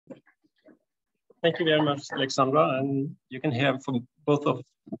Thank you very much, Alexandra. And you can hear from both of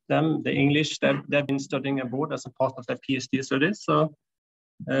them, the English, they've been studying abroad as a part of their PhD studies. So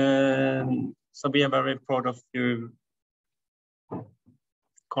we are very proud of you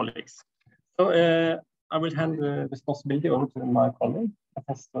colleagues. So I will hand the responsibility over to my colleague,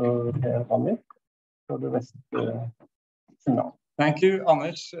 Professor Vandvik, for the rest of the seminar. Thank you,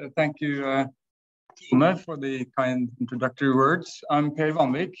 Anders. Thank you, Tone, for the kind introductory words. I'm Per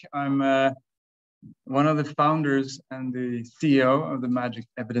Vandvik. I'm one of the founders and the CEO of the MAGIC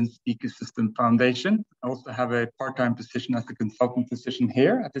Evidence Ecosystem Foundation. I also have a part-time position as a consultant physician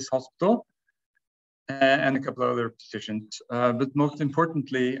here at this hospital, and a couple of other positions. But most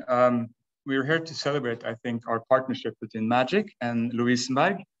importantly, we're here to celebrate, I think, our partnership between MAGIC and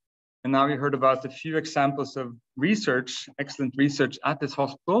Lovisenberg. And now we heard about a few examples of research, excellent research at this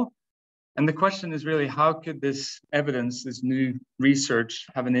hospital. And the question is really, how could this evidence, this new research,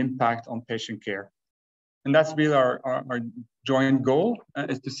 have an impact on patient care? And that's really our joint goal,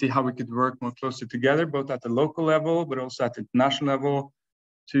 is to see how we could work more closely together, both at the local level, but also at the international level,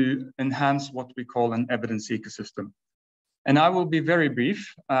 to enhance what we call an evidence ecosystem. And I will be very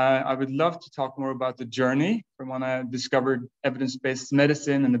brief. I would love to talk more about the journey from when I discovered evidence-based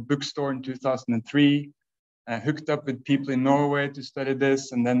medicine in the bookstore in 2003, hooked up with people in Norway to study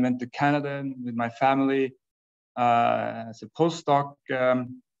this, and then went to Canada with my family as a postdoc,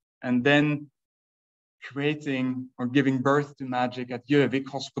 and then creating or giving birth to MAGIC at Gjøvik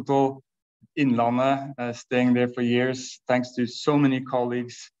Hospital in Innlandet, staying there for years. Thanks to so many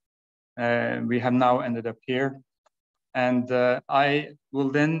colleagues, we have now ended up here. And I will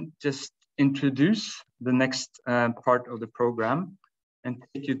then just introduce the next part of the program and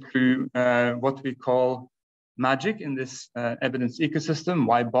take you through what we call MAGIC in this evidence ecosystem.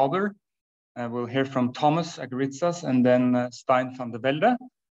 Why bother? We'll hear from Thomas Agoritsas and then Stein van der Velde,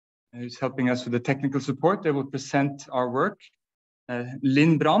 who's helping us with the technical support. They will present our work.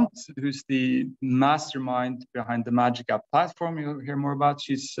 Lynn Brandt, who's the mastermind behind the MAGICapp platform, you'll hear more about.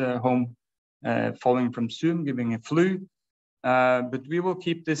 She's home following from Zoom, giving a flu. But we will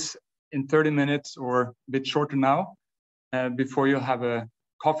keep this in 30 minutes or a bit shorter now, before you'll have a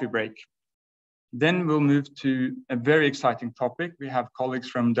coffee break. Then we'll move to a very exciting topic. We have colleagues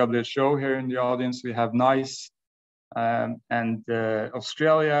from WHO here in the audience. We have NICE and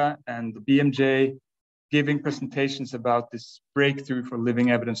Australia and the BMJ giving presentations about this breakthrough for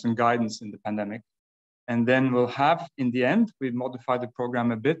living evidence and guidance in the pandemic. And then we'll have, in the end, we've modified the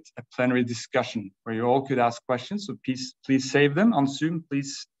program a bit, a plenary discussion where you all could ask questions. So please save them on Zoom,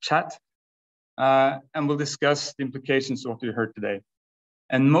 please chat, and we'll discuss the implications of what you heard today.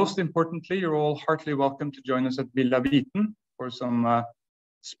 And most importantly, you're all heartily welcome to join us at Villa Viten for some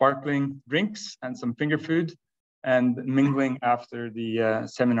sparkling drinks and some finger food and mingling after the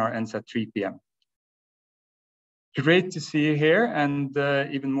seminar ends at 3 p.m. Great to see you here, and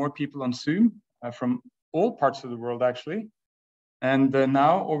even more people on Zoom from all parts of the world, actually. And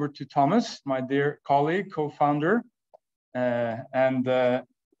now over to Thomas, my dear colleague, co-founder, and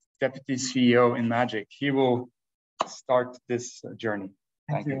deputy CEO in MAGIC. He will start this journey.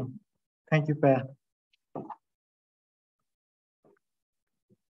 Thank you. Thank you, Per.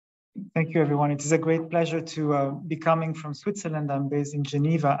 Thank you, everyone. It is a great pleasure to be coming from Switzerland. I'm based in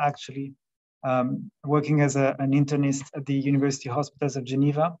Geneva, actually, working as an internist at the University Hospitals of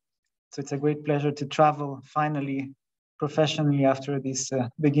Geneva. So it's a great pleasure to travel finally professionally after this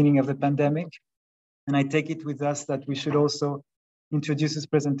beginning of the pandemic. And I take it with us that we should also introduce this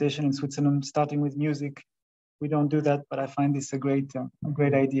presentation in Switzerland, starting with music. We don't do that, but I find this a great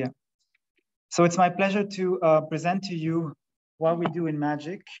idea. So it's my pleasure to present to you what we do in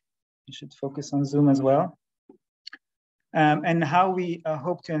MAGIC. You should focus on Zoom as well. And how we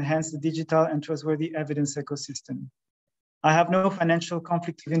hope to enhance the digital and trustworthy evidence ecosystem. I have no financial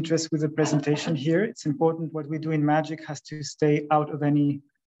conflict of interest with the presentation here. It's important what we do in MAGIC has to stay out of any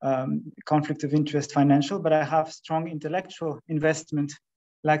conflict of interest financial, but I have strong intellectual investment,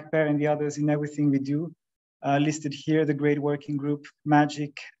 like Per and the others, in everything we do. Listed here, the Great Working Group,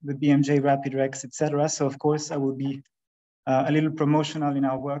 MAGIC, the BMJ Rapid Rex, etc. So of course I will be a little promotional in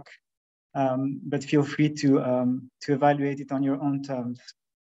our work, but feel free to evaluate it on your own terms.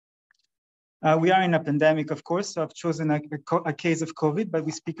 We are in a pandemic, of course, so I've chosen a case of COVID, but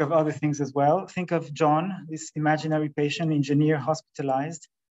we speak of other things as well. Think of John, this imaginary patient, engineer, hospitalized,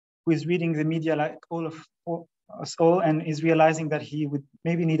 who is reading the media like all of us all and is realizing that he would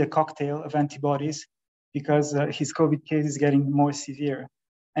maybe need a cocktail of antibodies because his COVID case is getting more severe.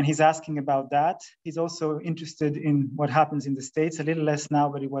 And he's asking about that. He's also interested in what happens in the States, a little less now,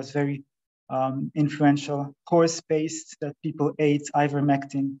 but it was very influential. Horse paste that people ate,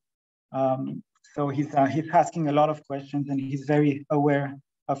 ivermectin. So he's asking a lot of questions and he's very aware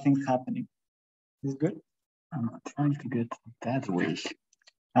of things happening. Is good? I'm trying to get that way.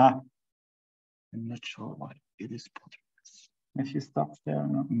 I'm not sure why it is possible. If you stop there,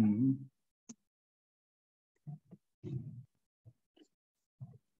 no. Mm-hmm.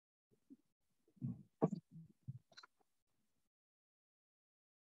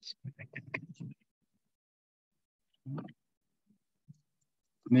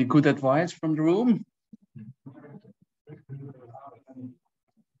 Any good advice from the room?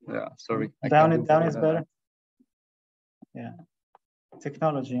 Yeah, sorry. Down is better. Yeah,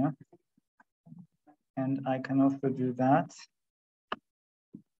 technology, huh? And I can also do that.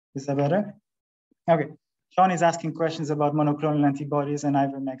 Is that better? Okay. Sean is asking questions about monoclonal antibodies and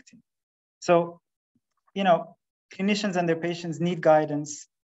ivermectin. So, you know, clinicians and their patients need guidance.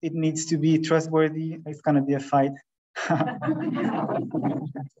 It needs to be trustworthy. It's going to be a fight.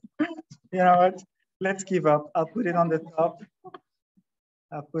 You know what? Let's give up. I'll put it on the top.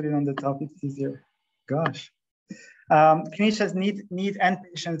 It's easier. Gosh. Clinicians need and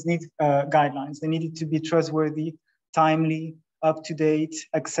patients need guidelines. They need it to be trustworthy, timely, up to date,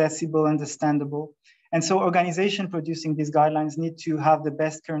 accessible, understandable. And so organizations producing these guidelines need to have the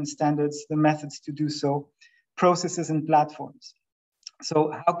best current standards, the methods to do so, processes and platforms.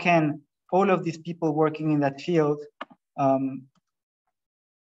 So how can all of these people working in that field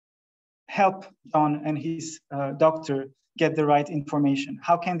help John and his doctor get the right information?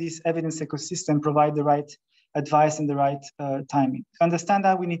 How can this evidence ecosystem provide the right advice and the right timing? To understand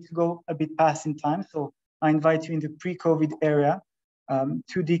that, we need to go a bit past in time. So I invite you in the pre-COVID era,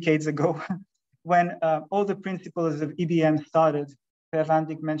 2 decades ago, when all the principles of EBM started. Per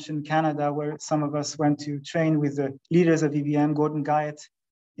Vandvik mentioned Canada, where some of us went to train with the leaders of EBM, Gordon Guyot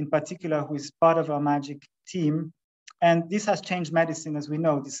in particular, who is part of our MAGIC team. And this has changed medicine, as we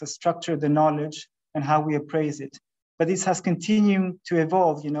know. This has structured the knowledge and how we appraise it. But this has continued to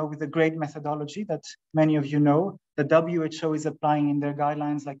evolve, you know, with a great methodology that many of you know, the WHO is applying in their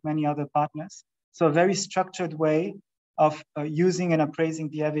guidelines like many other partners. So a very structured way of using and appraising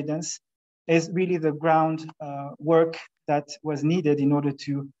the evidence is really the ground work that was needed in order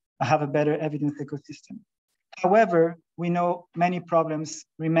to have a better evidence ecosystem. However, we know many problems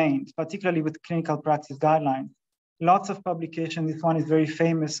remained, particularly with clinical practice guidelines. Lots of publications, this one is very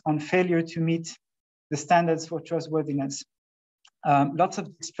famous, on failure to meet the standards for trustworthiness. Lots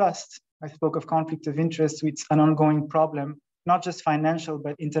of distrust. I spoke of conflict of interest, which is an ongoing problem, not just financial,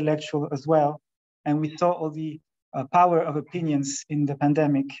 but intellectual as well. And we saw all the power of opinions in the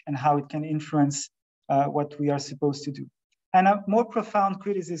pandemic and how it can influence what we are supposed to do. And a more profound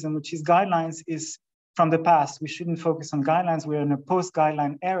criticism, which is guidelines, is from the past. We shouldn't focus on guidelines. We're in a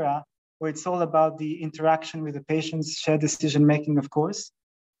post-guideline era where it's all about the interaction with the patients, shared decision-making, of course,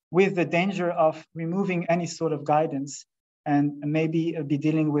 with the danger of removing any sort of guidance and maybe be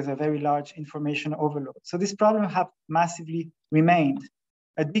dealing with a very large information overload. So this problem have massively remained.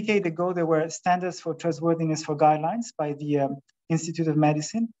 A decade ago, there were standards for trustworthiness for guidelines by the Institute of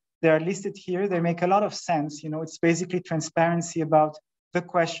Medicine. They are listed here. They make a lot of sense. You know, it's basically transparency about the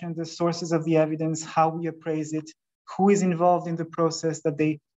question, the sources of the evidence, how we appraise it, who is involved in the process, that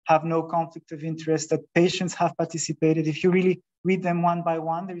they have no conflict of interest, that patients have participated. If you really read them one by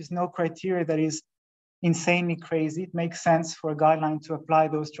one, there is no criteria that is insanely crazy. It makes sense for a guideline to apply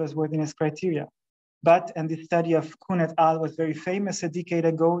those trustworthiness criteria. But, and the study of Kuhn et al. Was very famous a decade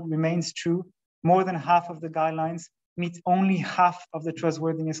ago, it remains true. More than half of the guidelines meet only half of the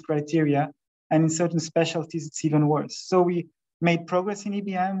trustworthiness criteria. And in certain specialties, it's even worse. So we made progress in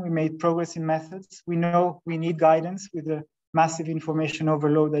EBM, we made progress in methods. We know we need guidance with the massive information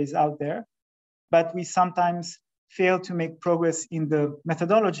overload that is out there, but we sometimes fail to make progress in the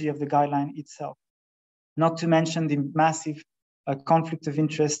methodology of the guideline itself, not to mention the massive conflict of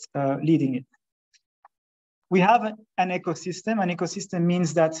interest leading it. We have an ecosystem. An ecosystem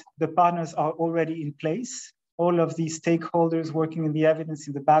means that the partners are already in place, all of the stakeholders working in the evidence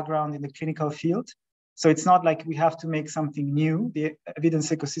in the background in the clinical field. So it's not like we have to make something new. The evidence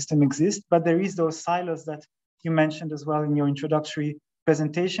ecosystem exists, but there is those silos that you mentioned as well in your introductory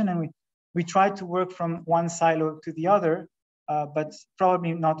presentation. And we try to work from one silo to the other, but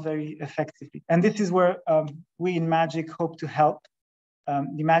probably not very effectively. And this is where we in MAGIC hope to help.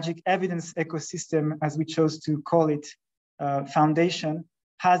 The MAGIC evidence ecosystem, as we chose to call it, foundation,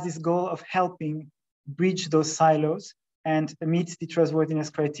 has this goal of helping bridge those silos and meet the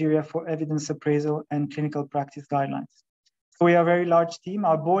trustworthiness criteria for evidence appraisal and clinical practice guidelines. So we are a very large team.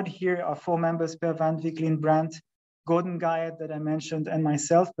 Our board here are 4 members, Per Vandvik, Brandt, Gordon Guyot that I mentioned, and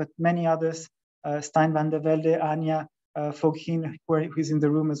myself, but many others, Stein van der Velde, Anja Foghin, who is in the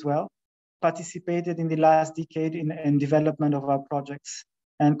room as well. participated in the last decade in development of our projects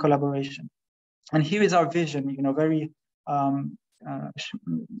and collaboration. And here is our vision, very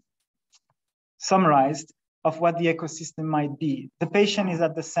summarized of what the ecosystem might be. The patient is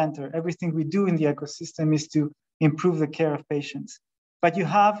at the center. Everything we do in the ecosystem is to improve the care of patients. But you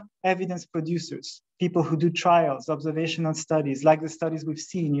have evidence producers, people who do trials, observational studies, like the studies we've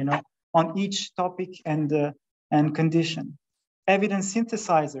seen, on each topic and condition. Evidence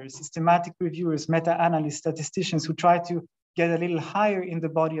synthesizers, systematic reviewers, meta-analysts, statisticians who try to get a little higher in the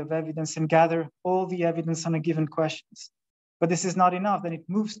body of evidence and gather all the evidence on a given questions. But this is not enough. Then it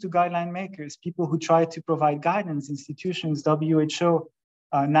moves to guideline makers, people who try to provide guidance, institutions, WHO,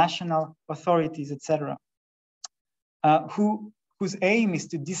 national authorities, etc., whose aim is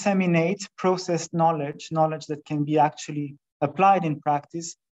to disseminate processed knowledge that can be actually applied in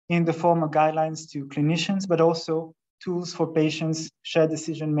practice in the form of guidelines to clinicians, but also tools for patients, shared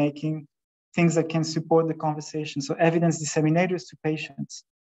decision-making, things that can support the conversation. So evidence disseminators to patients.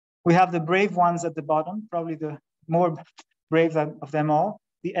 We have the brave ones at the bottom, probably the more brave of them all,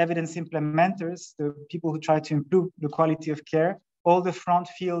 the evidence implementers, the people who try to improve the quality of care, all the front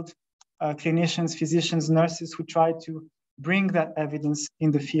field clinicians, physicians, nurses who try to bring that evidence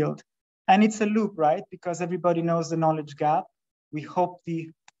in the field. And it's a loop, right? Because everybody knows the knowledge gap. We hope the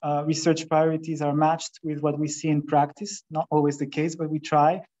research priorities are matched with what we see in practice. Not always the case, but we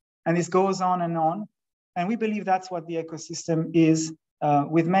try. And this goes on and on. And we believe that's what the ecosystem is,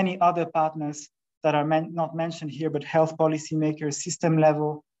 with many other partners that are not mentioned here, but health policy makers, system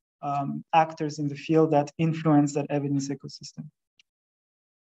level actors in the field that influence that evidence ecosystem.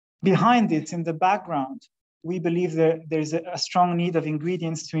 Behind it, in the background, we believe there's a strong need of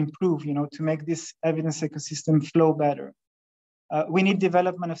ingredients to improve, to make this evidence ecosystem flow better. We need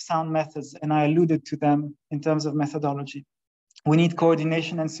development of sound methods, and I alluded to them in terms of methodology. We need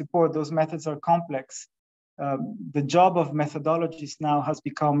coordination and support. Those methods are complex. The job of methodologists now has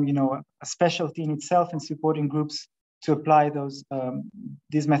become, a specialty in itself in supporting groups to apply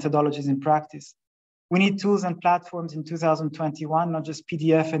these methodologies in practice. We need tools and platforms in 2021, not just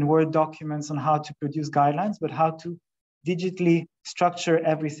PDF and Word documents on how to produce guidelines, but how to digitally structure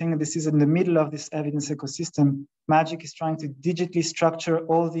everything. This is in the middle of this evidence ecosystem. MAGIC is trying to digitally structure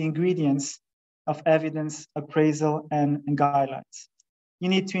all the ingredients of evidence, appraisal, and guidelines. You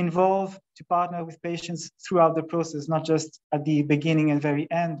need to partner with patients throughout the process, not just at the beginning and very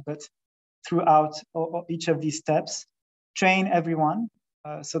end, but throughout each of these steps. Train everyone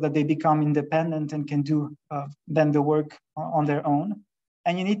so that they become independent and can do then the work on their own.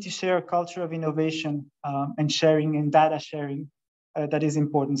 And you need to share a culture of innovation and sharing and data sharing that is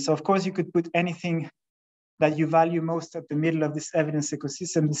important. So of course you could put anything that you value most at the middle of this evidence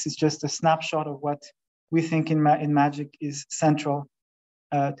ecosystem. This is just a snapshot of what we think in MAGIC is central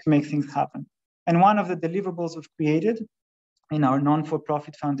to make things happen. And one of the deliverables we've created in our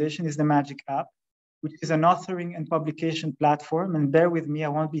non-for-profit foundation is the MAGICapp, which is an authoring and publication platform. And bear with me, I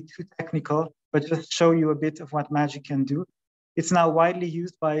won't be too technical, but just show you a bit of what MAGIC can do. It's now widely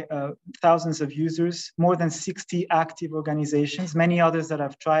used by thousands of users, more than 60 active organizations, many others that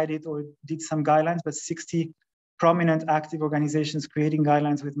have tried it or did some guidelines, but 60 prominent active organizations creating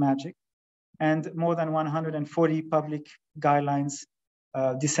guidelines with MAGIC, and more than 140 public guidelines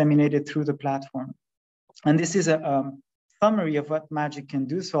disseminated through the platform. And this is a summary of what MAGIC can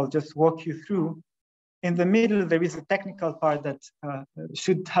do, so I'll just walk you through. In the middle, there is a technical part that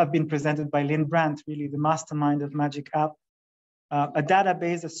should have been presented by Brandt, really the mastermind of MAGICapp. A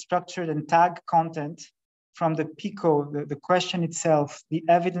database of structured and tagged content from the PICO, the question itself, the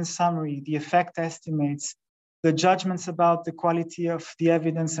evidence summary, the effect estimates, the judgments about the quality of the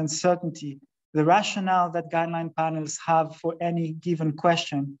evidence and certainty, the rationale that guideline panels have for any given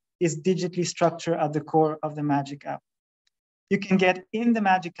question is digitally structured at the core of the MAGICapp. You can get in the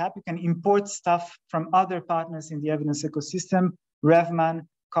MAGICapp, you can import stuff from other partners in the evidence ecosystem, Revman,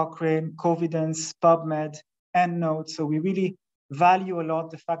 Cochrane, Covidence, PubMed, EndNote. So we really value a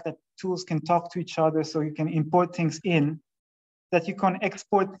lot the fact that tools can talk to each other, so you can import things in, that you can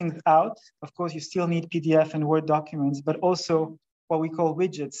export things out. Of course, you still need PDF and Word documents, but also what we call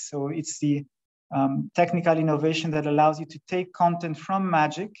widgets. So it's the technical innovation that allows you to take content from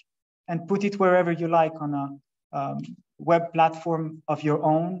MAGIC and put it wherever you like on a web platform of your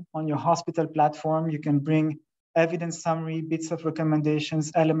own, on your hospital platform. You can bring evidence summary, bits of recommendations,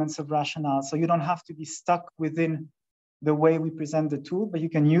 elements of rationale. So you don't have to be stuck within the way we present the tool, but you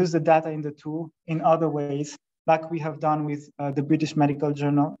can use the data in the tool in other ways, like we have done with the British Medical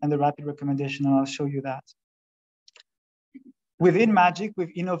Journal and the rapid recommendation, and I'll show you that. Within MAGIC,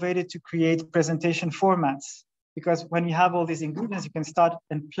 we've innovated to create presentation formats. because when you have all these ingredients, you can start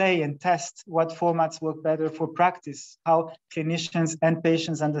and play and test what formats work better for practice, how clinicians and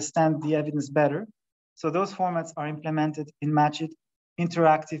patients understand the evidence better. So those formats are implemented in MAGIC,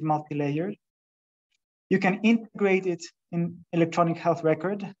 interactive, multi-layered. You can integrate it in electronic health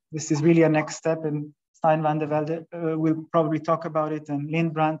record. This is really a next step, and Stein van der Velde will probably talk about it, and Lynn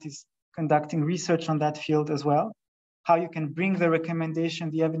Brandt is conducting research on that field as well. How you can bring the recommendation,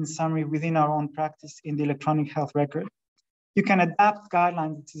 the evidence summary within our own practice in the electronic health record. You can adapt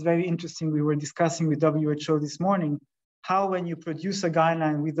guidelines. It is very interesting. We were discussing with WHO this morning, how when you produce a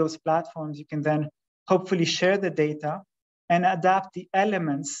guideline with those platforms, you can then hopefully share the data and adapt the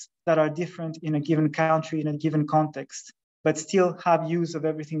elements that are different in a given country, in a given context, but still have use of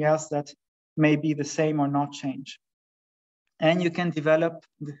everything else that may be the same or not change. And you can develop,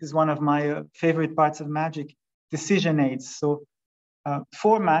 this is one of my favorite parts of MAGIC, decision aids. So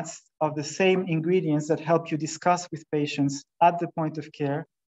formats of the same ingredients that help you discuss with patients at the point of care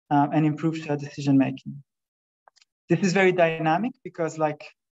and improve shared decision-making. This is very dynamic because like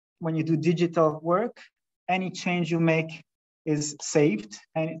when you do digital work, any change you make is saved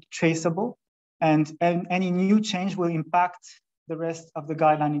and traceable, and any new change will impact the rest of the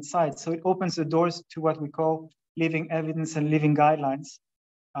guideline inside. So it opens the doors to what we call living evidence and living guidelines,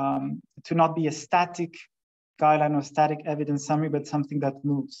 to not be a static guideline or static evidence summary, but something that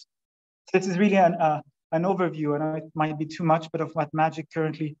moves. So this is really an overview, and it might be too much, but of what MAGIC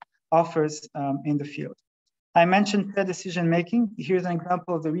currently offers in the field. I mentioned shared decision-making. Here's an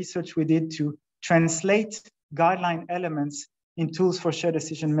example of the research we did to translate guideline elements in tools for shared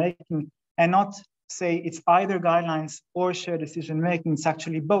decision-making, and not say it's either guidelines or shared decision-making, it's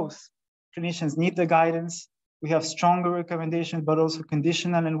actually both. Clinicians need the guidance. We have stronger recommendations, but also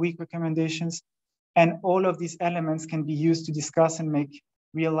conditional and weak recommendations. And all of these elements can be used to discuss and make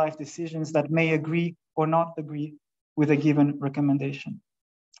real-life decisions that may agree or not agree with a given recommendation.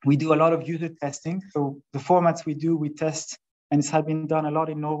 We do a lot of user testing. So the formats we do, we test, and it's had been done a lot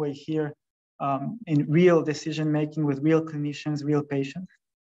in Norway here, in real decision-making with real clinicians, real patients.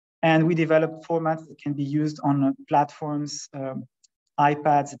 And we develop formats that can be used on platforms,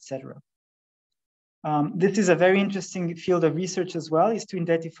 iPads, etc. This is a very interesting field of research as well, is to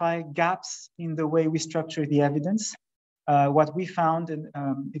identify gaps in the way we structure the evidence. What we found, and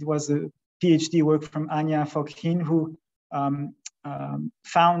it was a PhD work from Anja Foghin, who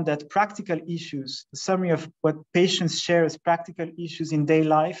found that practical issues, the summary of what patients share as practical issues in daily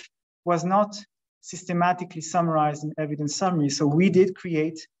life, was not systematically summarized in evidence summary. So we did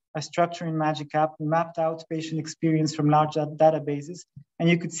create a structure in MAGICapp. We mapped out patient experience from large databases. And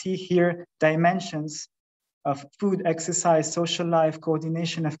you could see here dimensions of food, exercise, social life,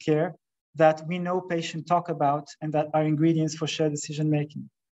 coordination of care that we know patients talk about and that are ingredients for shared decision-making.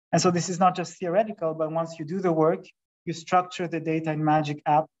 And so this is not just theoretical, but once you do the work, you structure the data in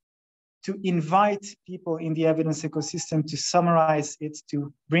MAGICapp to invite people in the evidence ecosystem to summarize it,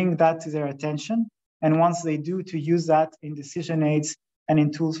 to bring that to their attention. And once they do, to use that in decision aids and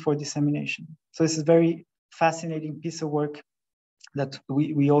in tools for dissemination. So this is a very fascinating piece of work that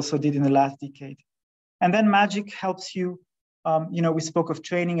we also did in the last decade. And then MAGIC helps you, we spoke of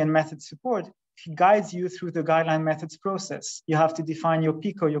training and method support. It guides you through the guideline methods process. You have to define your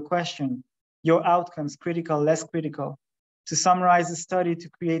PICO, your question, your outcomes, critical, less critical, to summarize the study, to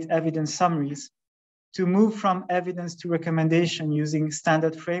create evidence summaries, to move from evidence to recommendation using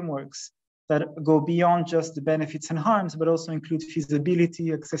standard frameworks that go beyond just the benefits and harms, but also include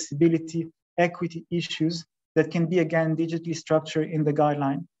feasibility, accessibility, equity issues that can be, again, digitally structured in the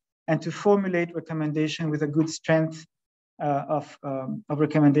guideline, and to formulate recommendation with a good strength of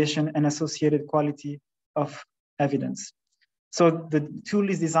recommendation and associated quality of evidence. So the tool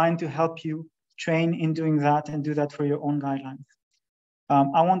is designed to help you train in doing that and do that for your own guidelines.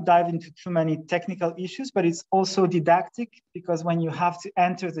 I won't dive into too many technical issues, but it's also didactic, because when you have to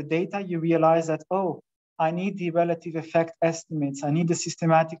enter the data, you realize that, oh, I need the relative effect estimates. I need the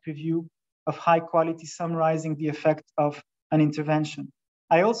systematic review of high quality summarizing the effect of an intervention.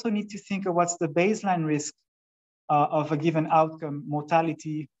 I also need to think of what's the baseline risk of a given outcome,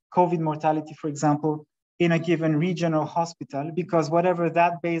 mortality, COVID mortality, for example, in a given region or hospital, because whatever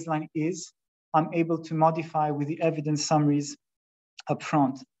that baseline is, I'm able to modify with the evidence summaries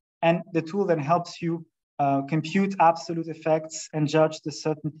upfront. And the tool then helps you compute absolute effects and judge the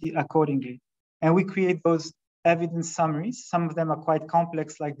certainty accordingly. And we create those evidence summaries. Some of them are quite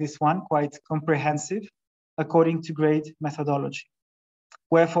complex, like this one, quite comprehensive, according to grade methodology,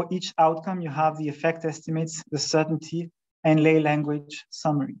 where for each outcome, you have the effect estimates, the certainty, and lay language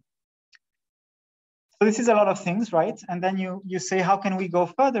summary. So this is a lot of things, right? And then you say, how can we go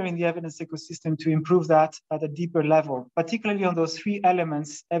further in the evidence ecosystem to improve that at a deeper level, particularly on those three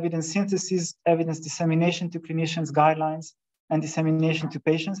elements: evidence synthesis, evidence dissemination to clinicians, guidelines, and dissemination to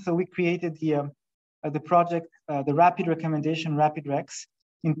patients. So we created the project, the Rapid Recommendation, Rapid Recs,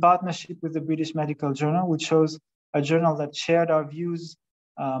 in partnership with the British Medical Journal, which shows a journal that shared our views.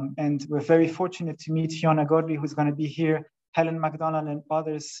 And we're very fortunate to meet Fiona Godley, who's going to be here, Helen MacDonald, and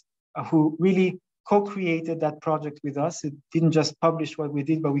others who really co-created that project with us. It didn't just publish what we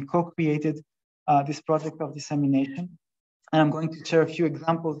did, but we co-created this project of dissemination. And I'm going to share a few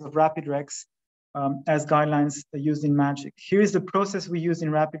examples of Rapid Recs as guidelines used in MAGIC. Here is the process we use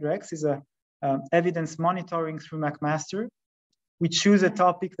in Rapid Recs: is a evidence monitoring through McMaster. We choose a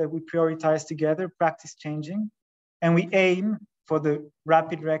topic that we prioritize together, practice changing, and we aim for the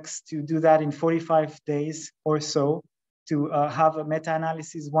Rapid Recs to do that in 45 days or so, to have a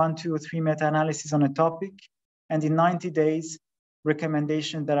meta-analysis, 1, 2, or 3 meta-analysis on a topic, and in 90 days,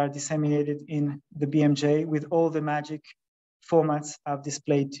 recommendations that are disseminated in the BMJ with all the MAGIC formats I've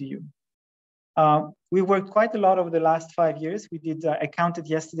displayed to you. We worked quite a lot over the last 5 years. We did, I counted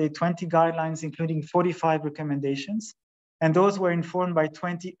yesterday, 20 guidelines, including 45 recommendations. And those were informed by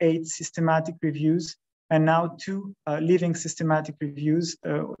 28 systematic reviews, and now 2 living systematic reviews,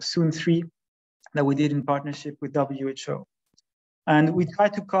 soon 3, that we did in partnership with WHO. And we try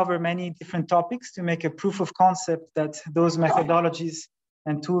to cover many different topics to make a proof of concept that those methodologies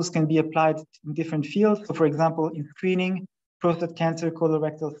and tools can be applied in different fields. So for example, in screening, prostate cancer,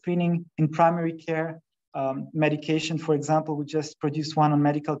 colorectal screening, in primary care, medication, for example, we just produced one on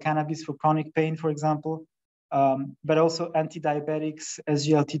medical cannabis for chronic pain, for example, but also anti-diabetics,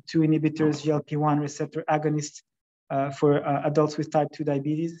 SGLT2 inhibitors, GLP-1 receptor agonists for adults with type 2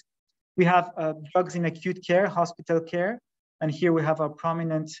 diabetes. We have drugs in acute care, hospital care, and here we have our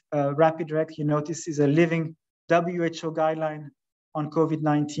prominent Rapid Rec. You notice is a living WHO guideline on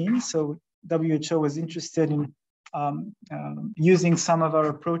COVID-19. So WHO was interested in using some of our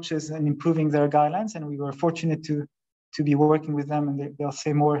approaches and improving their guidelines, and we were fortunate to be working with them, and they'll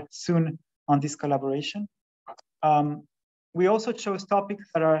say more soon on this collaboration. We also chose topics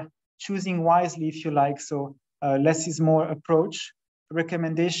that are choosing wisely, if you like, so less is more approach,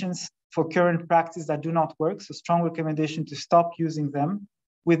 recommendations for current practice that do not work, so strong recommendation to stop using them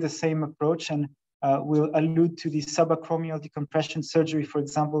with the same approach, and we'll allude to the subacromial decompression surgery, for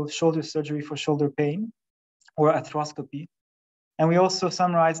example, shoulder surgery for shoulder pain, or arthroscopy. And we also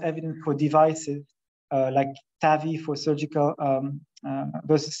summarize evidence for devices like TAVI for surgical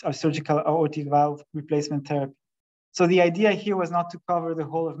versus surgical aortic valve replacement therapy. So the idea here was not to cover the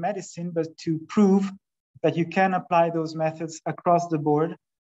whole of medicine, but to prove that you can apply those methods across the board.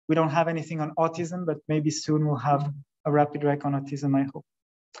 We don't have anything on autism, but maybe soon we'll have a Rapid Rec on autism, I hope.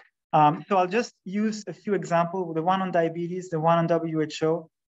 So I'll just use a few examples, the one on diabetes, the one on WHO,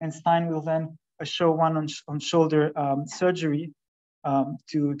 and Stein will then show one on shoulder surgery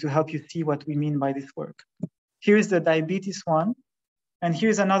to help you see what we mean by this work. Here's the diabetes one. And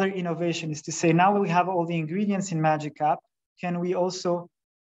here's another innovation, is to say, now we have all the ingredients in MAGICapp, can we also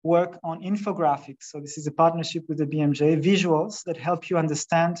work on infographics? So this is a partnership with the BMJ, visuals that help you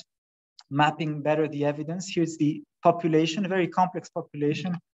understand, mapping better the evidence. Here's the population, a very complex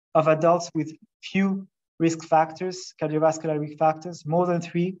population of adults with few risk factors, cardiovascular risk factors, more than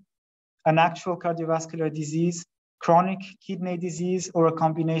 3, an actual cardiovascular disease, chronic kidney disease, or a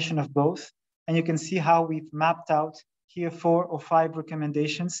combination of both. And you can see how we've mapped out here 4 or 5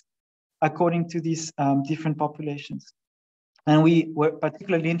 recommendations according to these different populations. And we were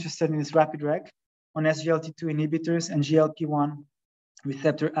particularly interested in this Rapid Rec on SGLT2 inhibitors and GLP-1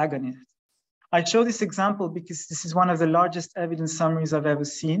 receptor agonists. I show this example because this is one of the largest evidence summaries I've ever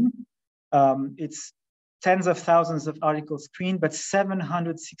seen. It's tens of thousands of articles screened, but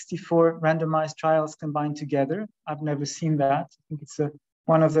 764 randomized trials combined together. I've never seen that. I think it's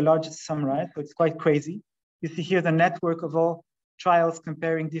one of the largest summarized, so it's quite crazy. You see here the network of all trials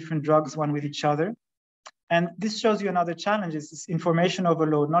comparing different drugs one with each other. And this shows you another challenge, is this information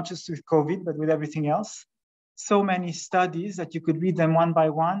overload, not just with COVID, but with everything else. So many studies that you could read them one by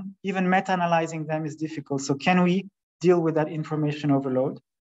one, even meta-analyzing them is difficult. So can we deal with that information overload?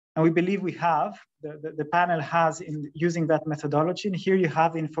 And we believe we have, the panel has in using that methodology. And here you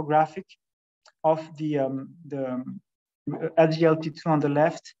have the infographic of the SGLT2 on the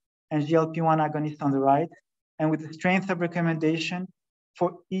left and GLP-1 agonist on the right, and with the strength of recommendation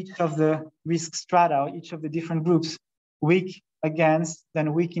for each of the risk strata, each of the different groups, weak against,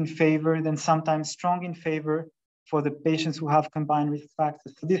 then weak in favor, then sometimes strong in favor for the patients who have combined risk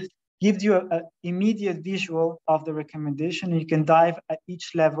factors. So this gives you an immediate visual of the recommendation. You can dive at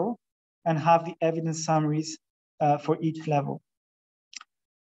each level and have the evidence summaries for each level.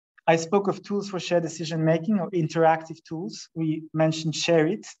 I spoke of tools for shared decision-making or interactive tools. We mentioned Share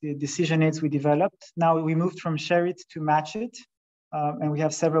It, the decision aids we developed. Now we moved from Share It to Match It. And we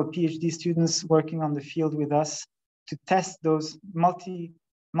have several PhD students working on the field with us to test those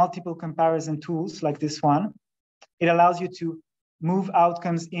multiple comparison tools like this one. It allows you to move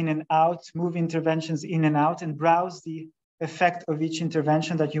outcomes in and out, move interventions in and out, and browse the effect of each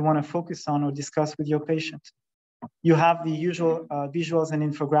intervention that you want to focus on or discuss with your patient. You have the usual visuals and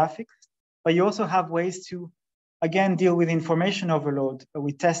infographics, but you also have ways to, again, deal with information overload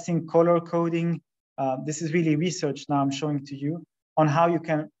with testing, color coding. This is really research now I'm showing to you on how you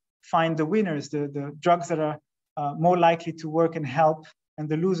can find the winners, the drugs that are more likely to work and help, and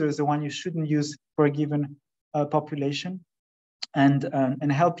the losers, the one you shouldn't use for a given population,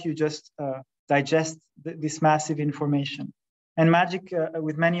 and help you just digest this massive information. And MAGIC,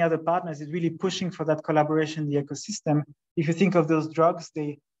 with many other partners, is really pushing for that collaboration in the ecosystem. If you think of those drugs,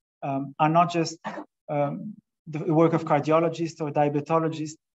 they are not just the work of cardiologists or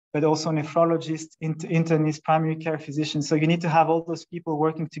diabetologists, but also nephrologists, internists, primary care physicians. So you need to have all those people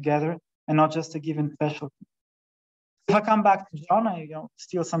working together and not just a given specialty. If I come back to John, I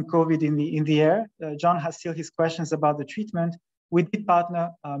still some COVID in the air. John has still his questions about the treatment. We did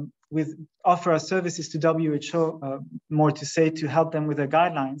partner offer our services to WHO, more to say, to help them with their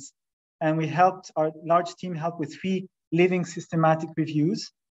guidelines. And we helped, our large team helped with 3 living systematic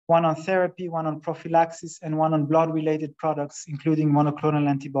reviews, one on therapy, one on prophylaxis, and one on blood-related products, including monoclonal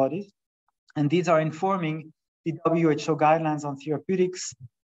antibodies. And these are informing the WHO guidelines on therapeutics,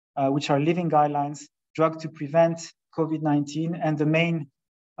 which are living guidelines, drug to prevent COVID-19, and the main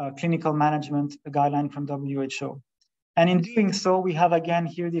clinical management guideline from WHO. And in doing so, we have again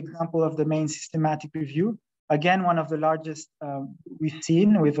here the example of the main systematic review. Again, one of the largest we've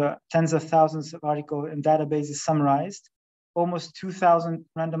seen, with tens of thousands of articles and databases summarized. Almost 2,000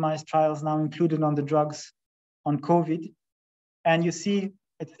 randomized trials now included on the drugs on COVID. And you see,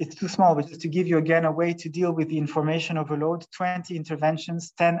 it's too small, but just to give you again a way to deal with the information overload, 20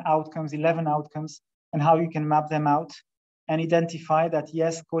 interventions, 10 outcomes, 11 outcomes, and how you can map them out and identify that,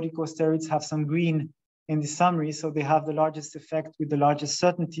 yes, corticosteroids have some green in the summary, so they have the largest effect with the largest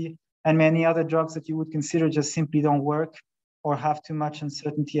certainty, and many other drugs that you would consider just simply don't work or have too much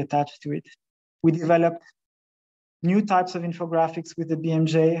uncertainty attached to it. We developed new types of infographics with the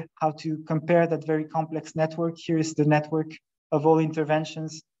BMJ, how to compare that very complex network. Here is the network of all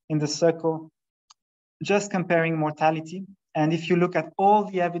interventions in the circle, just comparing mortality. And if you look at all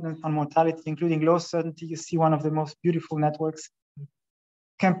the evidence on mortality, including low certainty, you see one of the most beautiful networks,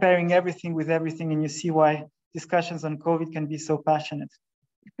 comparing everything with everything, and you see why discussions on COVID can be so passionate.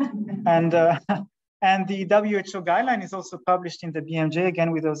 And the WHO guideline is also published in the BMJ,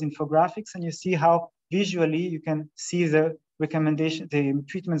 again with those infographics, and you see how visually you can see the recommendation, the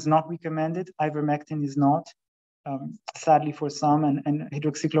treatments not recommended. Ivermectin is not, sadly for some, and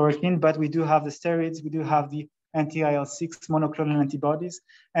hydroxychloroquine, but we do have the steroids, we do have the anti-IL-6 monoclonal antibodies.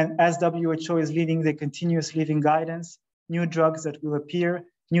 And as WHO is leading the continuous living guidance, new drugs that will appear,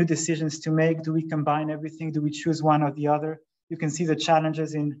 new decisions to make. Do we combine everything? Do we choose one or the other? You can see the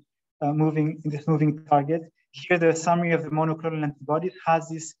challenges in this moving target. Here, the summary of the monoclonal antibodies has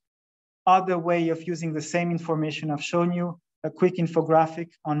this other way of using the same information I've shown you, a quick infographic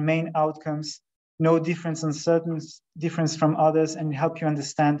on main outcomes, no difference on certain difference from others, and help you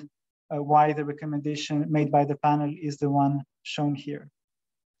understand why the recommendation made by the panel is the one shown here.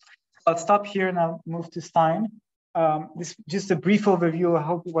 I'll stop here and I'll move to Stein. This just a brief overview. I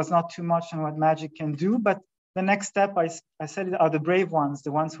hope it was not too much on what MAGIC can do, but the next step, I said, are the brave ones,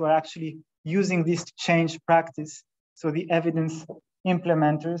 the ones who are actually using this to change practice. So the evidence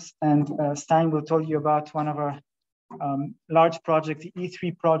implementers, and Stein will tell you about one of our large project, the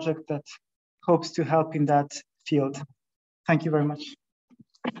E3 project, that hopes to help in that field. Thank you very much.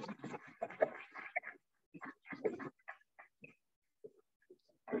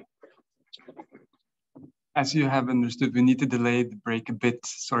 As you have understood, we need to delay the break a bit.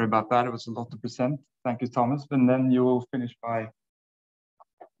 Sorry about that. It was a lot to present. Thank you, Thomas. And then you will finish by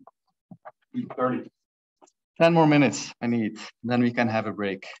 3:30. 10 more minutes I need, then we can have a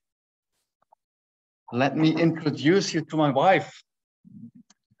break. Let me introduce you to my wife.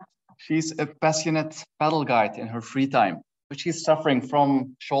 She's a passionate paddle guide in her free time, but she's suffering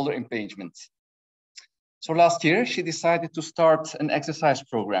from shoulder impingement. So last year, she decided to start an exercise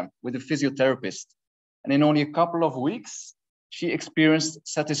program with a physiotherapist. And in only a couple of weeks, she experienced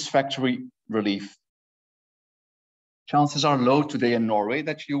satisfactory relief. Chances are low today in Norway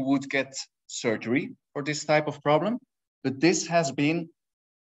that you would get surgery for this type of problem, but this has been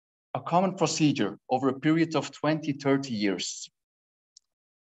a common procedure over a period of 20, 30 years.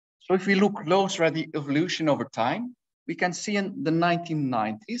 So if we look closer at the evolution over time, we can see in the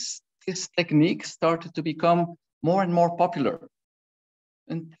 1990s, this technique started to become more and more popular.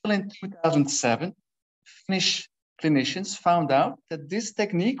 Until in 2007, Finnish clinicians found out that this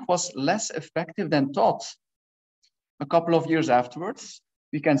technique was less effective than thought. A couple of years afterwards,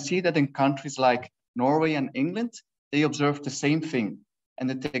 we can see that in countries like Norway and England, they observed the same thing, and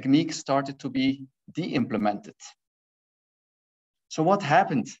the technique started to be de-implemented. So what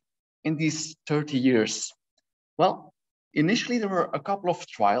happened in these 30 years? Well, initially there were a couple of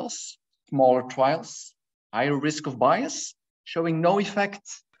trials, smaller trials, higher risk of bias, showing no effect,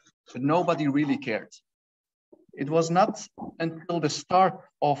 but nobody really cared. It was not until the start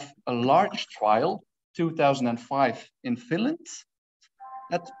of a large trial, 2005 in Finland,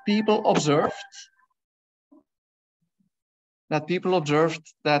 that people observed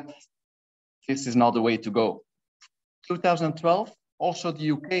that this is not the way to go. 2012, also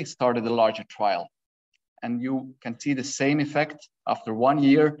the UK started a larger trial. And you can see the same effect after 1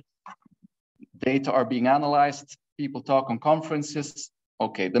 year. Data are being analyzed, people talk on conferences.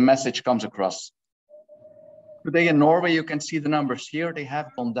 Okay, the message comes across. Today in Norway, you can see the numbers here. They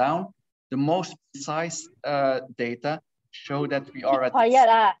have gone down. The most precise data show that we are at...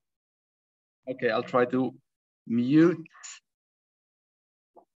 Okay, I'll try to mute.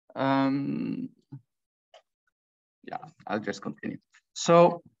 Yeah, I'll just continue.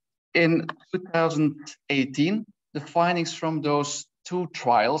 So in 2018, the findings from those 2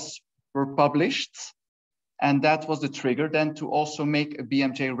 trials were published. And that was the trigger then to also make a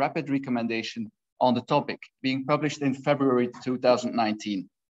BMJ rapid recommendation on the topic, being published in February 2019.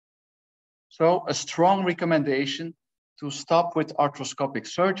 So a strong recommendation to stop with arthroscopic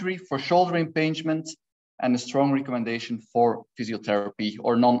surgery for shoulder impingement, and a strong recommendation for physiotherapy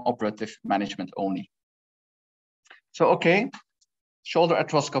or non-operative management only. So, okay, shoulder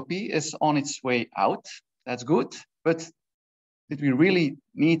arthroscopy is on its way out. That's good, but did we really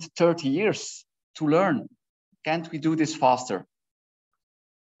need 30 years to learn? Can't we do this faster?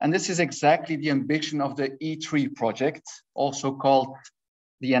 And this is exactly the ambition of the E3 project, also called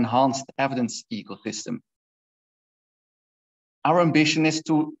the Enhanced Evidence Ecosystem. Our ambition is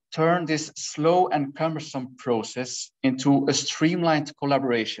to turn this slow and cumbersome process into a streamlined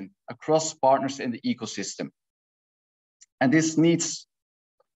collaboration across partners in the ecosystem. And this needs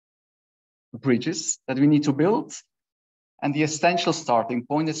bridges that we need to build. And the essential starting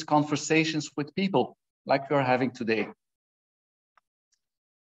point is conversations with people like we are having today.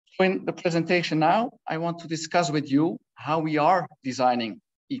 So in the presentation now, I want to discuss with you how we are designing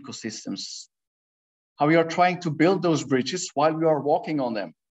ecosystems, how we are trying to build those bridges while we are walking on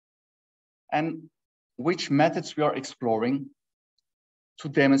them, and which methods we are exploring to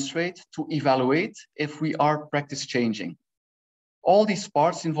demonstrate, to evaluate if we are practice changing. All these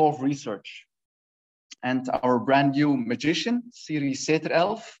parts involve research. And our brand new magician, Siri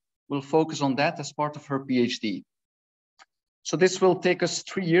Seterelf, will focus on that as part of her PhD. So this will take us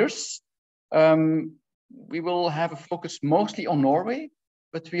 3 years. We will have a focus mostly on Norway,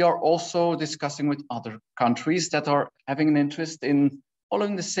 but we are also discussing with other countries that are having an interest in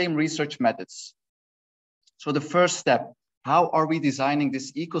following the same research methods. So the first step, how are we designing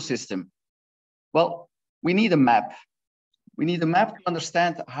this ecosystem? Well, we need a map. We need a map to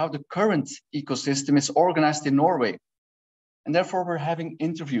understand how the current ecosystem is organized in Norway. And therefore, we're having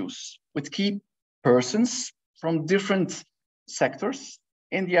interviews with key persons from different sectors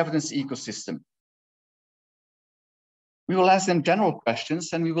in the evidence ecosystem. We will ask them general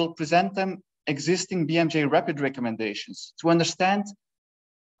questions and we will present them existing BMJ rapid recommendations to understand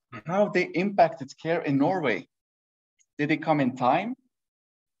how they impacted care in Norway. Did they come in time?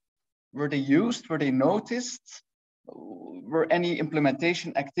 Were they used? Were they noticed? Were any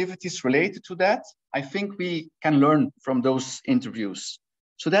implementation activities related to that? I think we can learn from those interviews.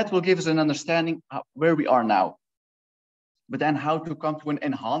 So that will give us an understanding of where we are now, but then how to come to an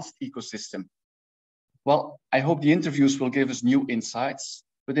enhanced ecosystem. Well, I hope the interviews will give us new insights,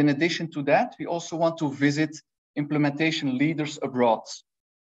 but in addition to that, we also want to visit implementation leaders abroad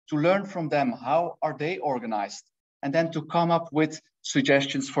to learn from them, how are they organized, and then to come up with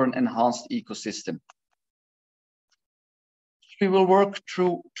suggestions for an enhanced ecosystem. We will work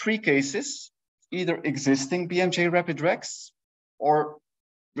through 3 cases, either existing BMJ rapid recs or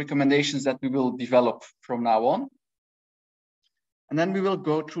recommendations that we will develop from now on. And then we will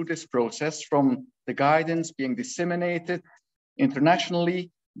go through this process from the guidance being disseminated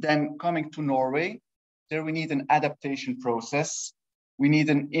internationally, then coming to Norway. There we need an adaptation process. We need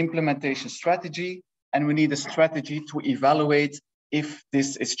an implementation strategy, and we need a strategy to evaluate if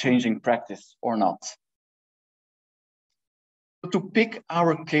this is changing practice or not. To pick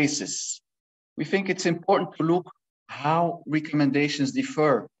our cases, we think it's important to look how recommendations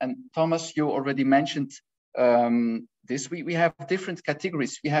differ. And Thomas, you already mentioned this. We have different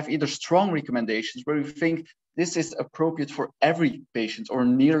categories. We have either strong recommendations where we think this is appropriate for every patient or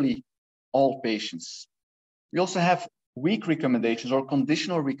nearly all patients. We also have weak recommendations or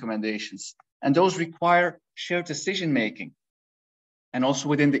conditional recommendations, and those require shared decision-making. And also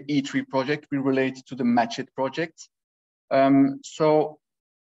within the E3 project, we relate to the MAGICapp project. So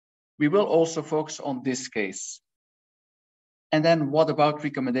we will also focus on this case. And then what about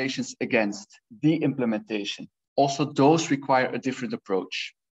recommendations against the implementation? Also, those require a different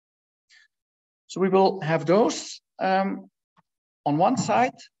approach. So we will have those on one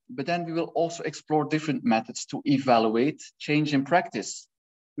side, but then we will also explore different methods to evaluate change in practice.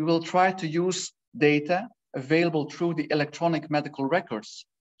 We will try to use data available through the electronic medical records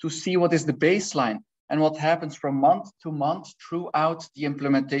to see what is the baseline and what happens from month to month throughout the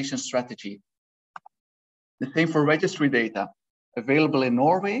implementation strategy. The same for registry data available in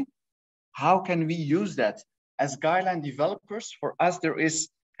Norway. How can we use that? As guideline developers, for us, there is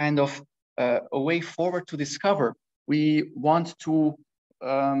kind of a way forward to discover. We want to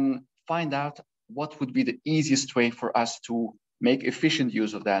find out what would be the easiest way for us to make efficient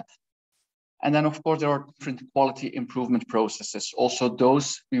use of that. And then, of course, there are different quality improvement processes. Also,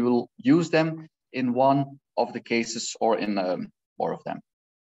 those we will use them in one of the cases or in more of them.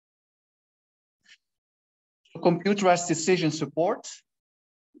 So computerized decision support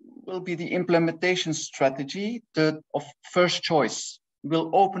will be the implementation strategy of first choice.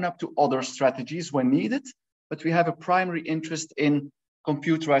 We'll open up to other strategies when needed, but we have a primary interest in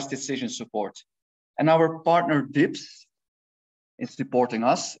computerized decision support. And our partner DIPS is supporting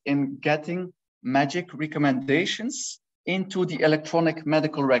us in getting MAGICapp recommendations into the electronic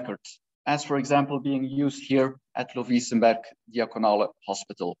medical record, as for example, being used here at Lovisenberg Diaconal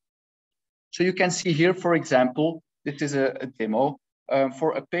Hospital. So you can see here, for example, this is a demo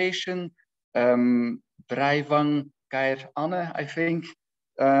for a patient, Breivang Kair Anne, I think.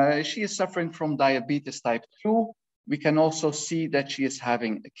 She is suffering from diabetes type 2. We can also see that she is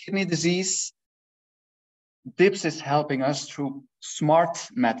having a kidney disease. DIPS is helping us through smart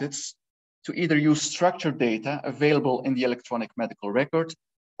methods to either use structured data available in the electronic medical record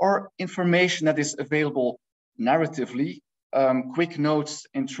or information that is available narratively, quick notes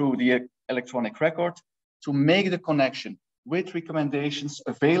in through the electronic record to make the connection with recommendations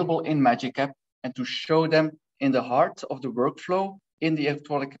available in MAGICapp and to show them in the heart of the workflow in the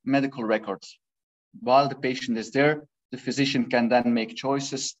electronic medical records. While the patient is there, the physician can then make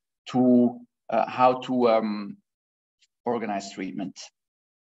choices to how to organize treatment.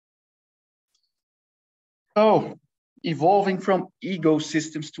 So, evolving from ego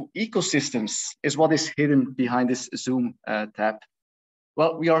systems to ecosystems is what is hidden behind this Zoom tab.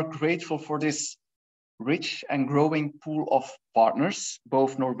 Well, we are grateful for this rich and growing pool of partners,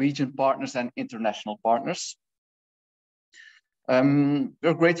 both Norwegian partners and international partners.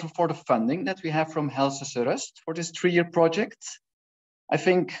 We're grateful for the funding that we have from Helse Sør-Øst for this 3-year project. I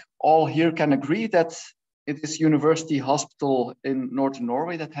think all here can agree that it is University Hospital in Northern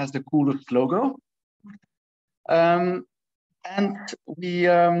Norway that has the coolest logo. And we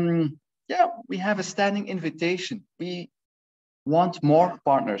have a standing invitation. We want more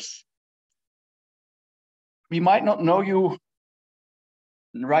partners. We might not know you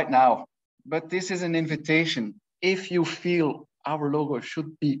right now, but this is an invitation. If you feel our logo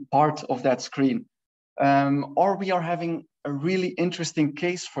should be part of that screen, or we are having a really interesting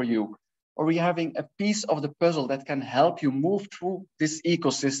case for you, or we're having a piece of the puzzle that can help you move through this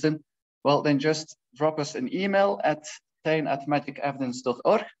ecosystem, well, then just drop us an email at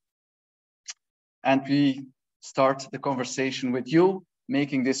tein@magicevidence.org, and we start the conversation with you,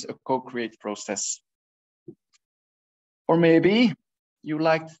 making this a co-create process. Or maybe you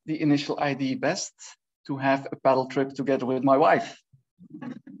liked the initial idea best, to have a paddle trip together with my wife.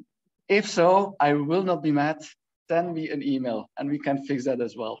 If so, I will not be mad. Send me an email and we can fix that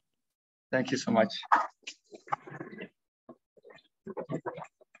as well. Thank you so much.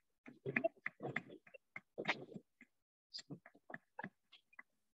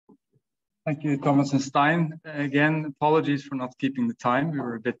 Thank you, Thomas and Stein. Again, apologies for not keeping the time. We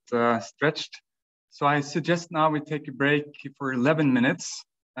were a bit stretched. So I suggest now we take a break for 11 minutes.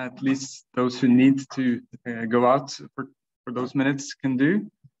 At least those who need to go out for those minutes can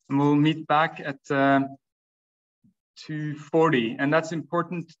do. And we'll meet back at 2:40. And that's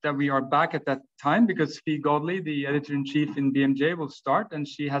important that we are back at that time because Fee Godley, the editor-in-chief in BMJ, will start, and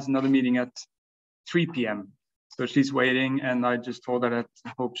she has another meeting at 3 p.m. So she's waiting, and I just told her that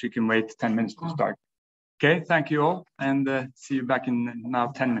I hope she can wait 10 minutes to start. Okay, thank you all, and see you back in now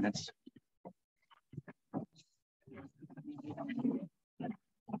 10 minutes.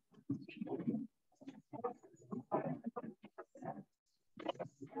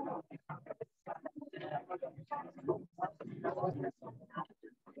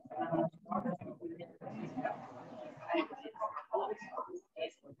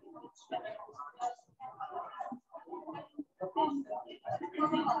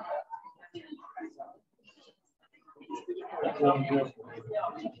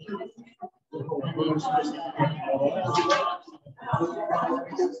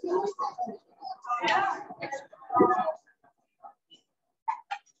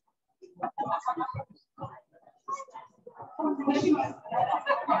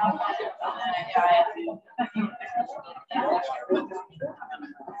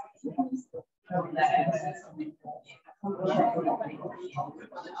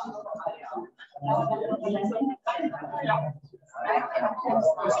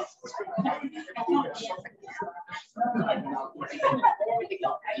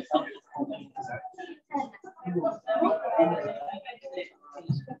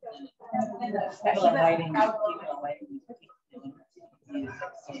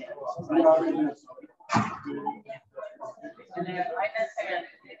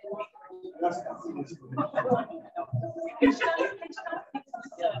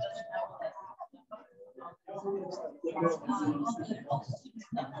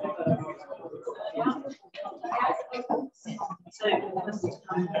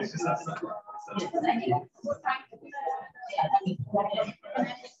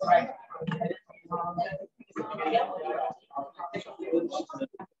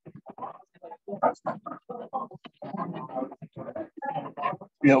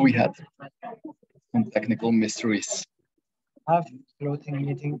 Yeah, we had some technical mysteries. Have floating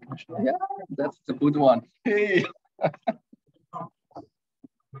meeting control. Yeah, that's the good one. Hey.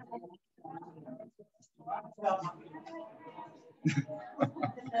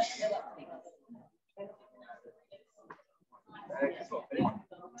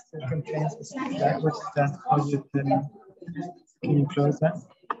 Can you close that?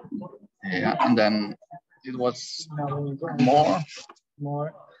 Yeah, and then it was more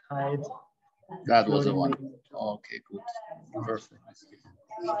hide. That was the one. Okay, good. Perfect.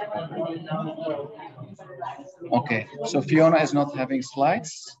 Okay, so Fiona is not having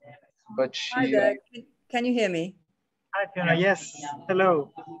slides, but she... Hi there. Can you hear me? Hi, Fiona. Yes.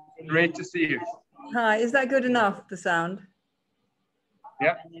 Hello. Great to see you. Hi. Is that good enough, the sound?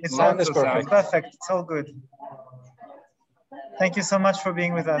 Yeah, it's perfect. Perfect. It's all good. Thank you so much for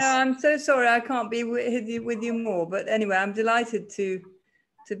being with us. No, I'm so sorry I can't be with you more. But anyway, I'm delighted to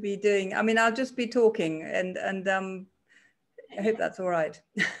be doing. I mean, I'll just be talking, and I hope that's all right.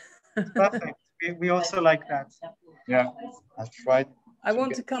 Perfect. We also like that. Yeah, that's right. I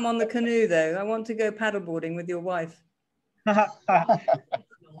want to come on the canoe, though. I want to go paddleboarding with your wife. I'll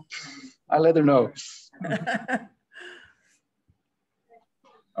let her know.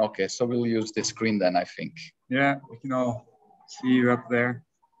 Okay, so we'll use the screen then, I think. Yeah, we can all see you up there.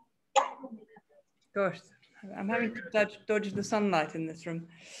 Gosh, I'm having to dodge the sunlight in this room.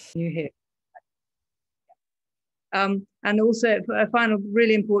 You hear? And also a final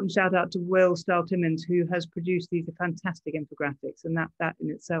really important shout out to Will Stahl-Timmins, who has produced these fantastic infographics, and that in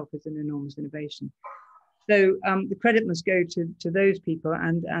itself is an enormous innovation. So the credit must go to those people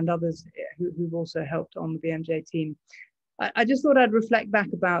and others who've also helped on the BMJ team. I just thought I'd reflect back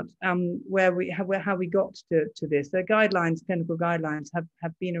about how we got to this. The guidelines, clinical guidelines,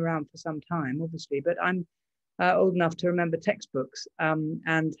 have been around for some time, obviously, but I'm old enough to remember textbooks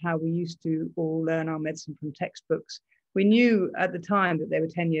and how we used to all learn our medicine from textbooks. We knew at the time that they were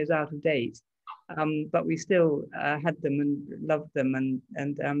 10 years out of date, but we still had them and loved them and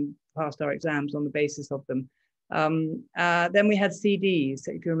passed our exams on the basis of them. Then we had CDs,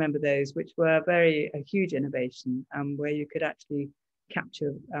 if you remember those, which were a huge innovation, where you could actually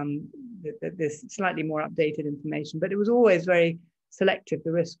capture this slightly more updated information, but it was always very selective.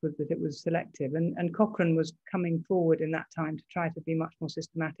 The risk was that it was selective, and Cochrane was coming forward in that time to try to be much more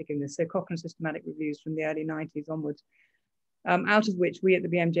systematic in this. So Cochrane systematic reviews from the early 90s onwards, out of which we at the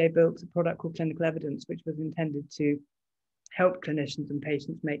BMJ built a product called Clinical Evidence, which was intended to help clinicians and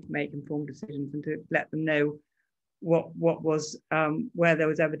patients make informed decisions and to let them know what was where there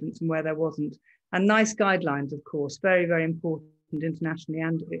was evidence and where there wasn't. And NICE guidelines, of course, very, very important internationally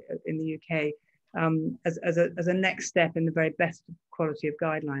and in the UK, as a next step in the very best quality of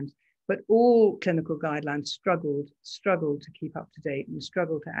guidelines. But all clinical guidelines struggled to keep up to date and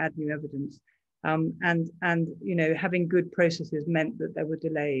struggled to add new evidence. And you know, having good processes meant that there were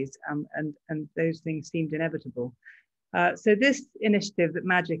delays, and those things seemed inevitable. So this initiative that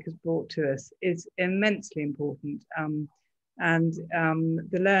MAGIC has brought to us is immensely important, and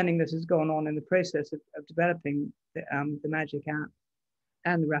the learning that has gone on in the process of developing the MAGIC app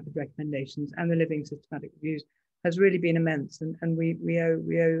and the rapid recommendations and the living systematic reviews has really been immense, and we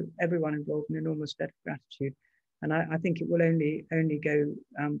owe everyone involved an enormous debt of gratitude. And I think it will only go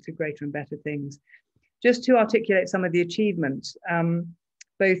to greater and better things. Just to articulate some of the achievements,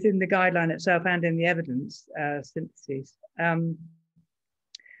 both in the guideline itself and in the evidence syntheses.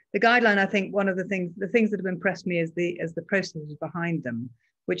 The guideline, I think, one of the things that have impressed me is the processes behind them,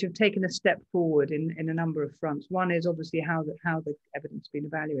 which have taken a step forward in a number of fronts. One is obviously how the evidence has been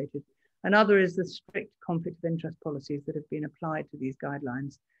evaluated. Another is the strict conflict of interest policies that have been applied to these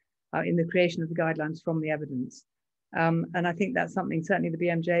guidelines in the creation of the guidelines from the evidence. And I think that's something certainly the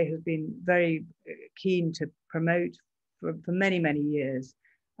BMJ has been very keen to promote for many, many years,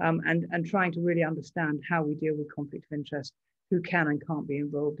 and trying to really understand how we deal with conflict of interest, who can and can't be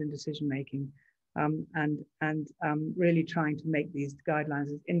involved in decision making, and really trying to make these guidelines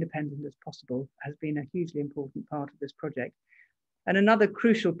as independent as possible has been a hugely important part of this project. And another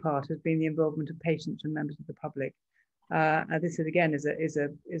crucial part has been the involvement of patients and members of the public. This is again is a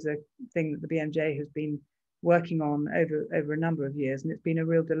thing that the BMJ has been working on over a number of years, and it's been a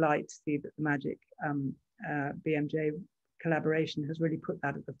real delight to see that the MAGIC BMJ collaboration has really put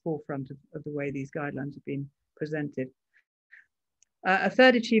that at the forefront of the way these guidelines have been presented. A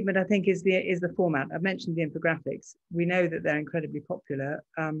third achievement, I think, is the format. I've mentioned the infographics. We know that they're incredibly popular.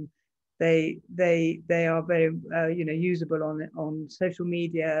 They are very usable on social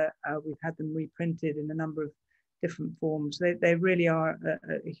media. We've had them reprinted in a number of different forms. They really are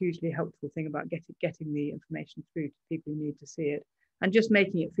a hugely helpful thing about getting the information through to people who need to see it, and just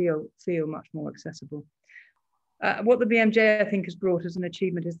making it feel much more accessible. What the BMJ, I think, has brought as an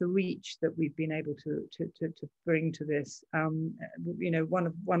achievement is the reach that we've been able to bring to this. One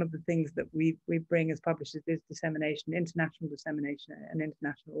of the things that we bring as publishers is dissemination, international dissemination, and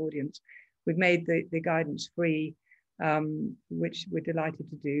international audience. We've made the guidance free, which we're delighted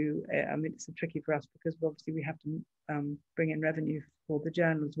to do. I mean, it's tricky for us because obviously we have to bring in revenue for the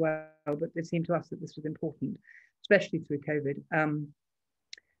journal as well, but it seemed to us that this was important, especially through COVID.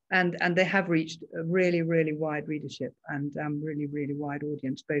 And they have reached a really, really wide readership and really, really wide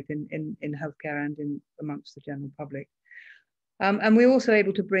audience, both in healthcare and amongst the general public. And we're also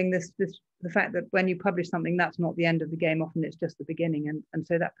able to bring the fact that when you publish something, that's not the end of the game. Often it's just the beginning. And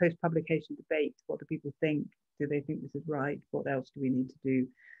so that post-publication debate, what do people think? Do they think this is right? What else do we need to do?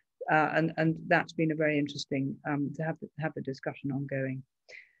 And that's been a very interesting to have the discussion ongoing.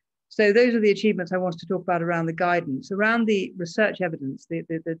 So those are the achievements I wanted to talk about around the guidance. Around the research evidence,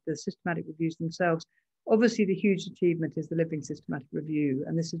 the systematic reviews themselves, obviously the huge achievement is the living systematic review,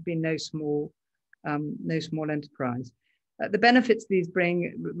 and this has been no small enterprise. The benefits these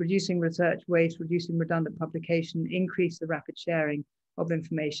bring: reducing research waste, reducing redundant publication, increase the rapid sharing of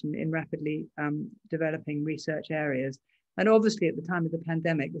information in rapidly developing research areas. And obviously at the time of the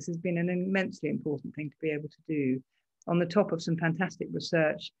pandemic, this has been an immensely important thing to be able to do on the top of some fantastic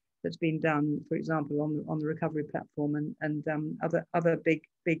research that's been done, for example, on the recovery platform and other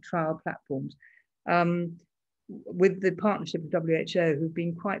big trial platforms, with the partnership of WHO, who've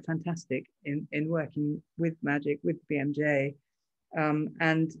been quite fantastic in working with MAGIC, with BMJ,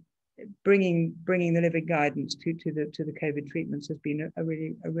 and bringing the living guidance to the COVID treatments has been a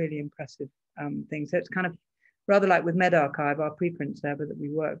really impressive thing. So it's kind of rather like with medRxiv, our preprint server that we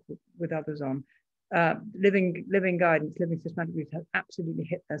work with others on. Living guidance, living systematic reviews have absolutely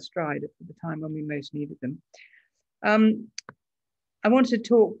hit their stride at the time when we most needed them. I wanted to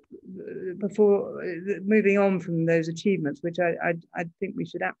talk, before moving on from those achievements, which I think we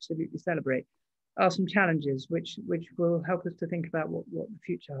should absolutely celebrate, are some challenges which will help us to think about what the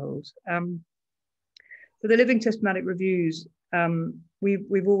future holds. For the living systematic reviews,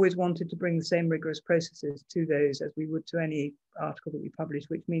 we've always wanted to bring the same rigorous processes to those as we would to any article that we publish,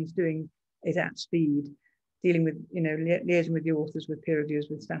 which means doing it at speed, dealing with, liaising with the authors, with peer reviewers,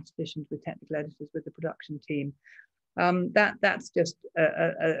 with statisticians, with technical editors, with the production team. That's just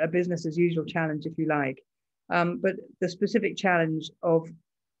a business as usual challenge, if you like. But the specific challenge of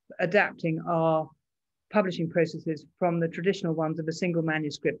adapting our publishing processes from the traditional ones of a single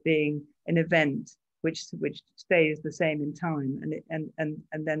manuscript being an event which stays the same in time,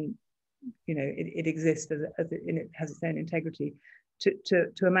 and then it exists it has its own integrity,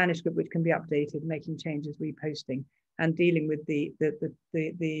 to a manuscript which can be updated, making changes, reposting, and dealing with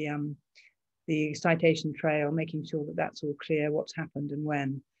the citation trail, making sure that that's all clear, what's happened and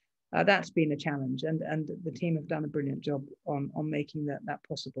when. That's been a challenge, and the team have done a brilliant job on making that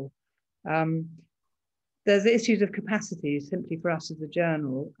possible. There's issues of capacity. Simply for us as a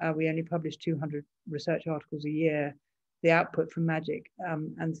journal, we only publish 200 research articles a year. The output from MAGIC,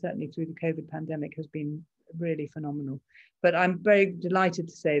 and certainly through the COVID pandemic, has been really phenomenal. But I'm very delighted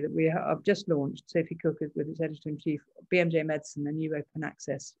to say that we have just launched, Sophie Cook with its editor-in-chief, BMJ Medicine, a new open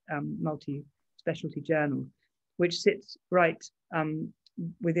access multi-specialty journal, which sits right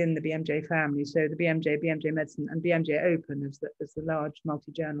within the BMJ family. So the BMJ Medicine, and BMJ Open as the large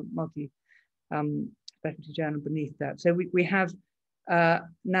multi-journal, specialty journal beneath that. So we have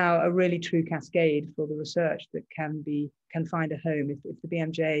now a really true cascade for the research that can find a home if the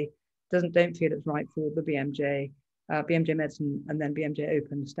BMJ don't feel it's right for the BMJ. BMJ Medicine and then BMJ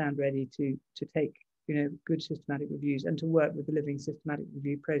Open stand ready to take good systematic reviews and to work with the living systematic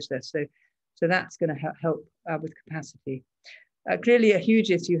review process. So that's going to help with capacity. Clearly, a huge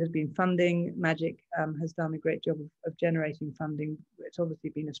issue has been funding. MAGIC has done a great job of generating funding. It's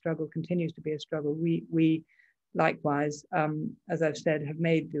obviously been a struggle, continues to be a struggle. We likewise, as I've said, have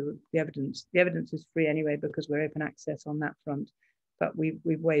made the evidence. The evidence is free anyway because we're open access on that front, but we've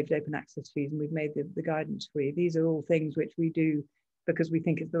waived open access fees and we've made the guidance free. These are all things which we do because we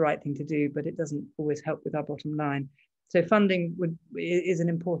think it's the right thing to do, but it doesn't always help with our bottom line. So funding is an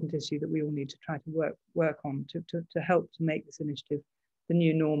important issue that we all need to try to work on to help to make this initiative the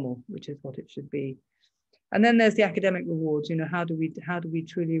new normal, which is what it should be. And then there's the academic rewards. How do we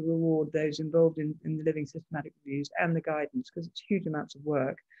truly reward those involved in the living systematic reviews and the guidance, because it's huge amounts of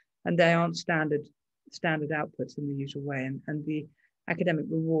work and they aren't standard outputs in the usual way. And the academic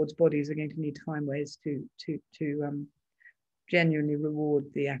rewards bodies are going to need to find ways to genuinely reward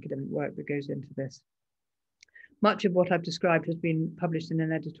the academic work that goes into this. Much of what I've described has been published in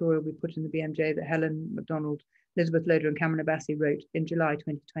an editorial we put in the BMJ that Helen MacDonald, Elizabeth Loader and Cameron Abbasi wrote in July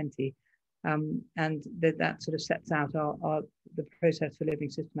 2020. And that sort of sets out the process for living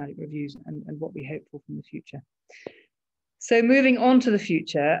systematic reviews and what we hope for from the future. So moving on to the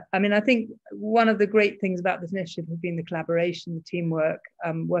future, I think one of the great things about this initiative has been the collaboration, the teamwork,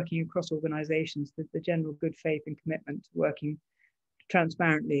 working across organizations, the general good faith and commitment to working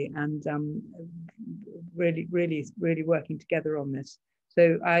transparently and really working together on this.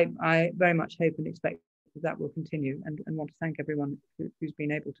 So I very much hope and expect that will continue and want to thank everyone who's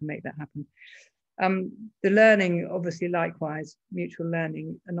been able to make that happen. The learning, obviously, likewise, mutual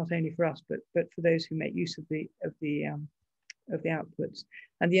learning, and not only for us, but for those who make use of the outputs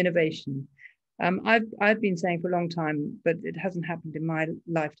and the innovation. I've been saying for a long time, but it hasn't happened in my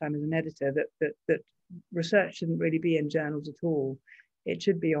lifetime as an editor, that research shouldn't really be in journals at all. It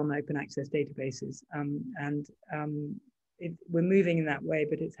should be on open access databases. We're moving in that way,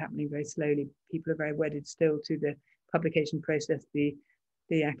 but it's happening very slowly. People are very wedded still to the publication process, the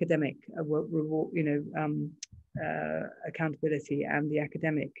academic reward, accountability, and the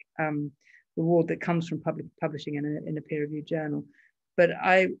academic reward that comes from publishing in a peer-reviewed journal. But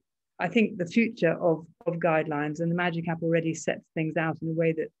I think the future of guidelines, and the MAGICapp already sets things out in a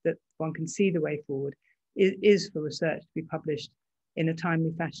way that one can see the way forward, is for research to be published in a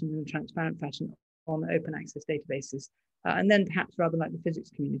timely fashion and a transparent fashion on open access databases. And then perhaps rather like the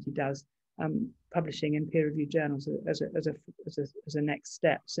physics community does, publishing in peer-reviewed journals as a next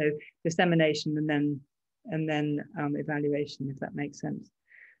step. So dissemination and then evaluation, if that makes sense.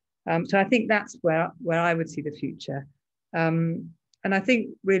 So I think that's where I would see the future. And I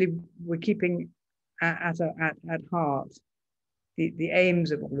think really we're keeping at heart the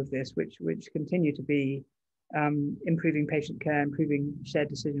aims of all of this, which continue to be improving patient care, improving shared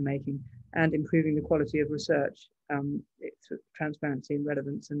decision making, and improving the quality of research, transparency and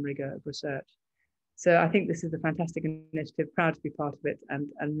relevance and rigor of research. So I think this is a fantastic initiative, proud to be part of it, and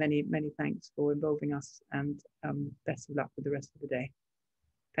many thanks for involving us, and best of luck with the rest of the day.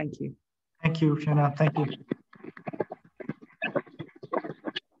 Thank you. Thank you, Fiona. Thank you.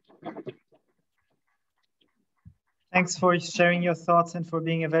 Thanks for sharing your thoughts and for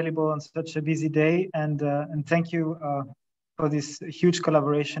being available on such a busy day. And thank you for this huge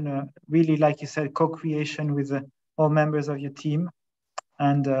collaboration, really, like you said, co-creation with all members of your team.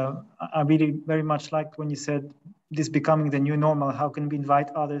 And I really very much liked when you said this becoming the new normal. How can we invite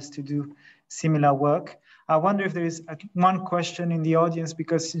others to do similar work? I wonder if there is one question in the audience,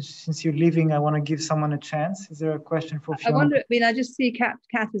 because since you're leaving, I want to give someone a chance. Is there a question for Fiona? I wonder. I just see Kat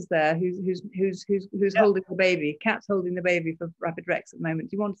is there, who's yeah, holding the baby. Kat's holding the baby for Rapid Rex at the moment.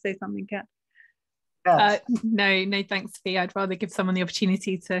 Do you want to say something, Kat? No, thanks, Fee. I'd rather give someone the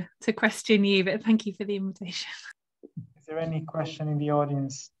opportunity to question you, but thank you for the invitation. Is there any question in the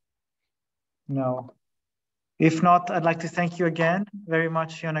audience? No. If not, I'd like to thank you again very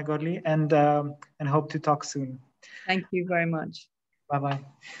much, Fiona Godley, and hope to talk soon. Thank you very much. Bye-bye.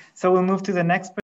 So we'll move to the next